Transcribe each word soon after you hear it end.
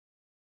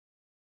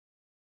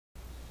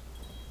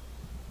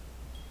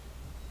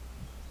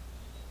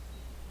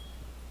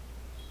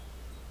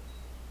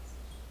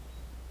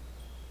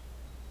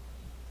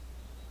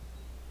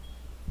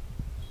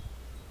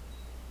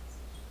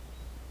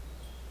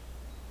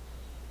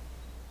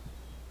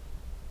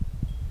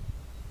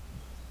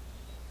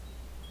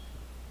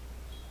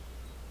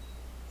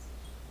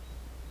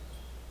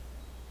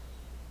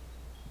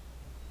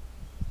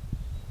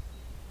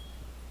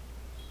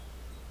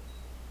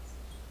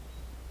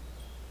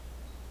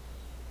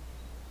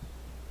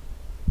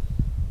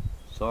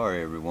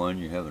Sorry everyone,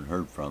 you haven't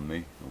heard from me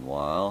in a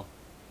while.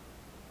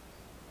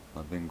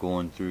 I've been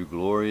going through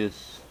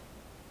glorious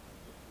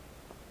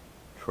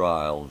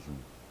trials and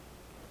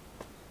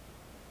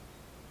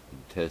been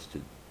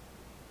tested.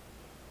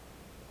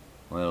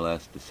 Well,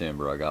 last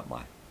December I got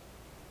my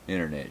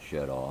internet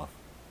shut off.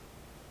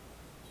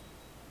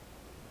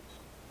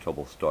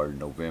 Trouble started in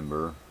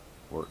November.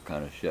 Work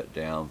kind of shut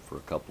down for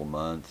a couple of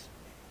months.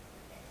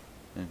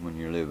 And when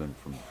you're living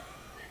from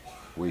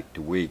week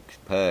to week's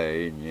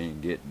pay and you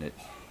ain't getting it,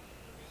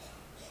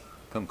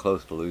 come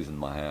close to losing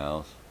my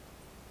house.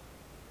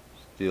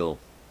 Still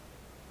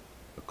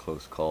a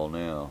close call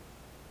now.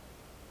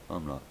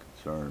 I'm not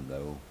concerned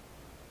though.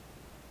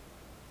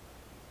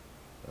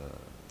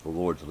 The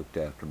Lord's looked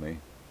after me.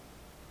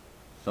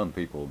 Some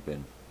people have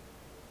been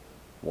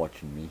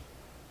watching me,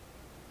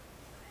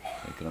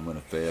 thinking I'm going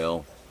to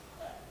fail.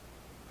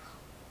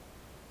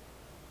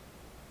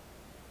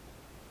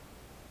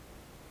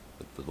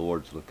 But the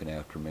Lord's looking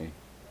after me.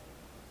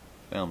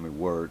 Found me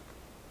work.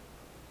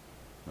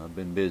 I've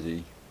been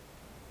busy,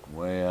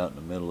 way out in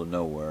the middle of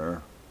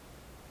nowhere.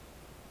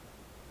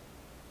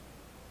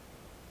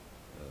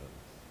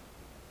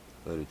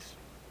 But it's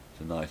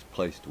a nice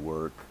place to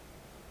work.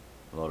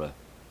 A lot of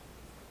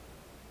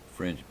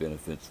fringe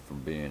benefits from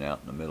being out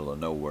in the middle of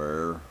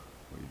nowhere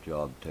where your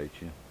job takes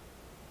you.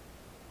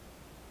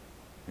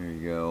 Here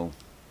you go.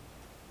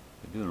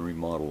 They're doing a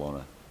remodel on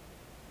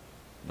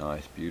a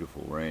nice,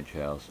 beautiful ranch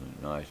house in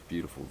a nice,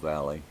 beautiful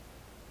valley.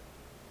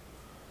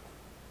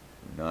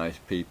 Nice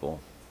people.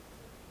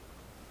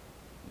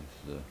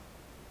 This is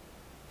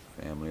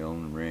a family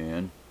owned and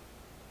ran.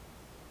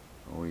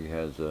 Oh, he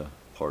has a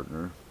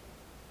partner.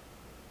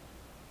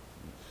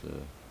 It's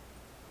a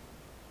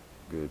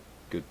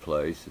good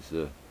place.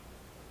 This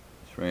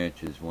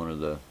ranch is is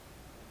an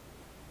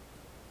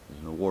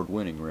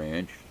award-winning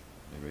ranch.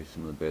 They raise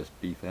some of the best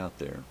beef out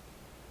there.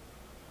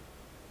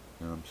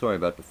 Now, I'm sorry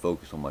about the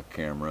focus on my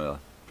camera. I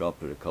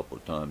dropped it a couple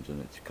of times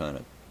and it's kind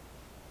of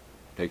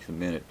takes a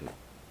minute to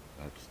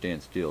I have to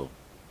stand still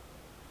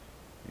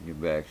and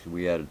get back. So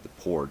we added the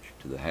porch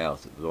to the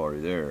house that was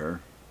already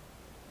there.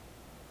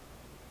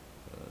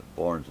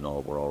 Barns and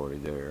all were already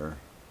there.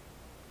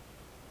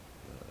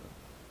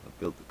 I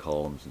built the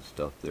columns and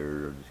stuff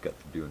there. I just got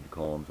to doing the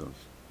columns. I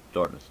was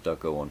starting a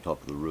stucco on top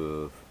of the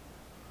roof.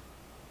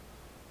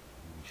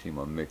 You see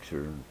my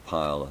mixer and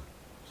pile of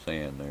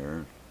sand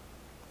there.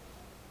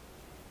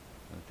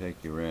 I'll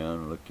take you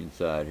around and look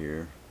inside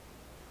here.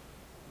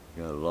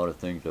 Got a lot of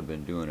things I've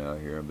been doing out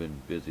here. I've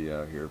been busy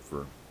out here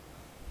for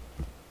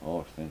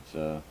since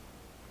middle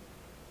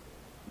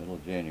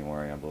of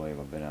January, I believe.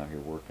 I've been out here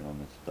working on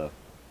this stuff.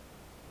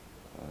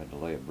 I had to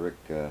lay a brick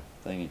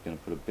thing. He's going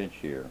to put a bench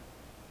here.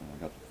 I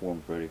got the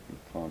forms ready for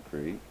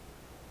concrete.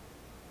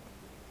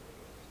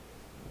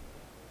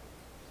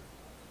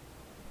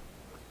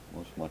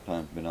 Most of my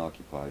time's been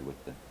occupied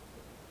with the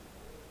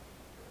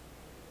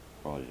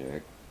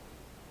project.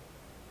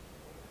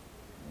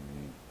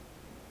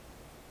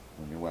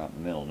 When you're out in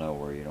the middle of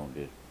nowhere, you don't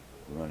just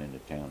run into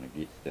town to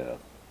get stuff.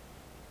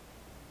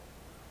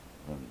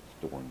 Run to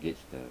the store and get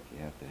stuff.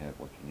 You have to have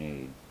what you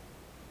need.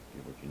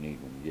 Get what you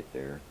need when you get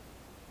there.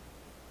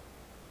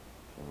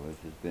 So this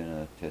has been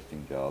a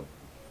testing job.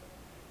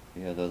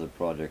 He has other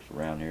projects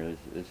around here.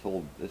 This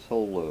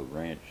whole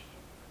ranch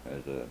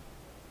has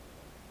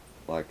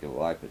like a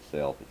life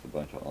itself. It's a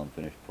bunch of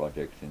unfinished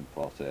projects in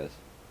process.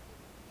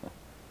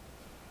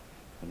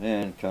 And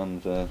then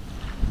comes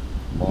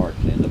March,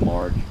 end of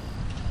March.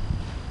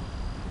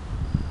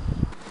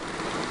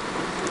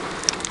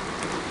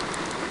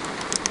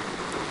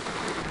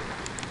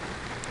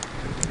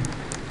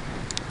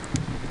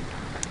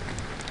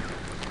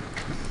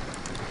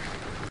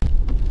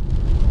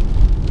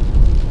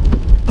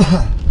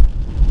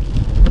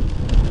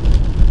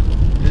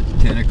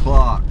 It's 10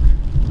 o'clock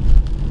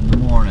in the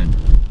morning.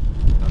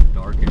 How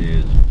dark it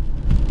is.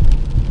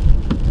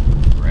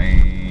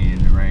 Rain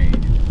and rain.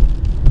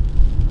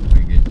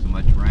 We get so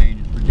much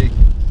rain, it's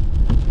ridiculous.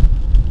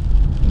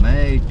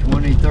 May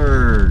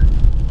 23rd,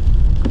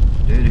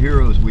 Dead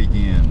Heroes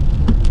Weekend.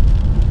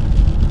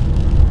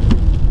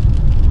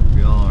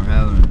 We all are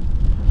having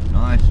a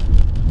nice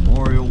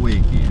Memorial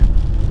Weekend.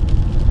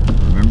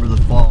 Remember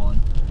the fallen.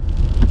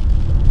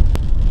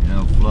 You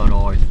know, flood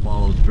always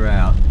follows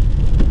drought.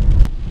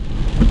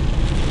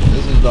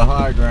 This is the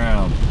high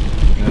ground.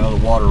 You know,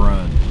 the water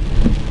runs.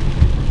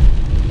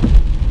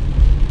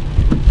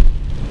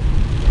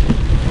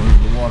 Where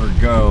does the water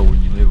go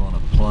when you live on a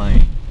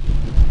plain?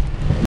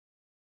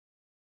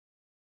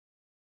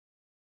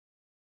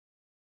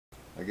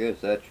 I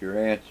guess that's your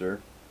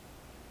answer.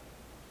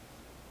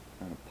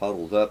 Kind of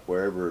puddles up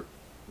wherever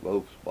the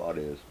low spot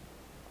is.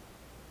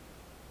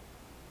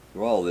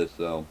 Through all this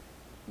though,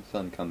 the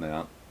sun come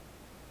out.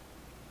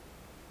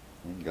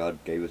 And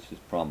God gave us His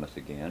promise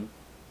again.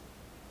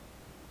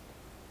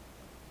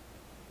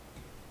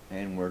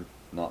 And we're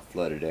not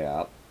flooded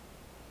out.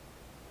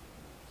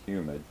 It's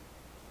humid,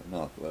 but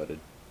not flooded.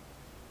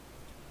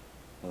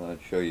 Well,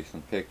 I'd show you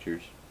some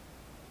pictures.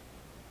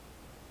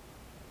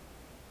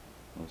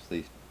 Most of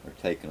these are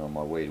taken on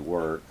my way to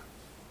work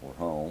or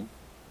home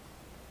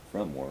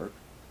from work.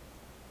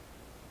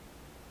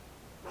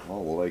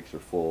 All the lakes are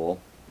full.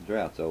 The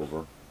drought's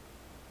over.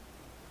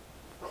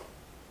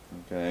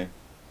 Okay.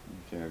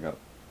 See, I got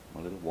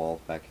my little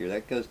walls back here.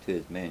 That goes to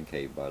his man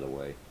cave, by the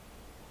way.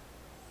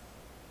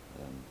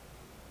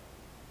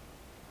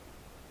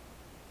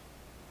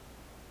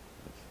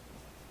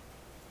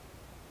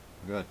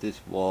 I got this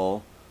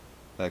wall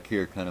back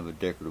here, kind of a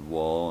decorative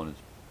wall on his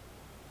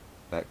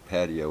back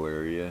patio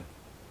area.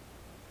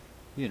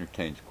 He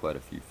entertains quite a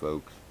few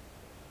folks.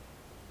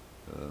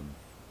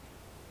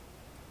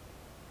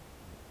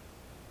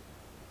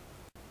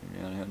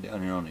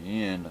 Down here on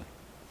the end, I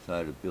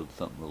decided to build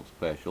something real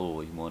special.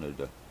 We wanted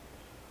a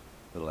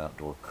little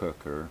outdoor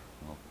cooker.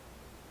 I'll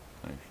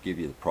kind of give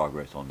you the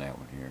progress on that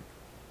one here.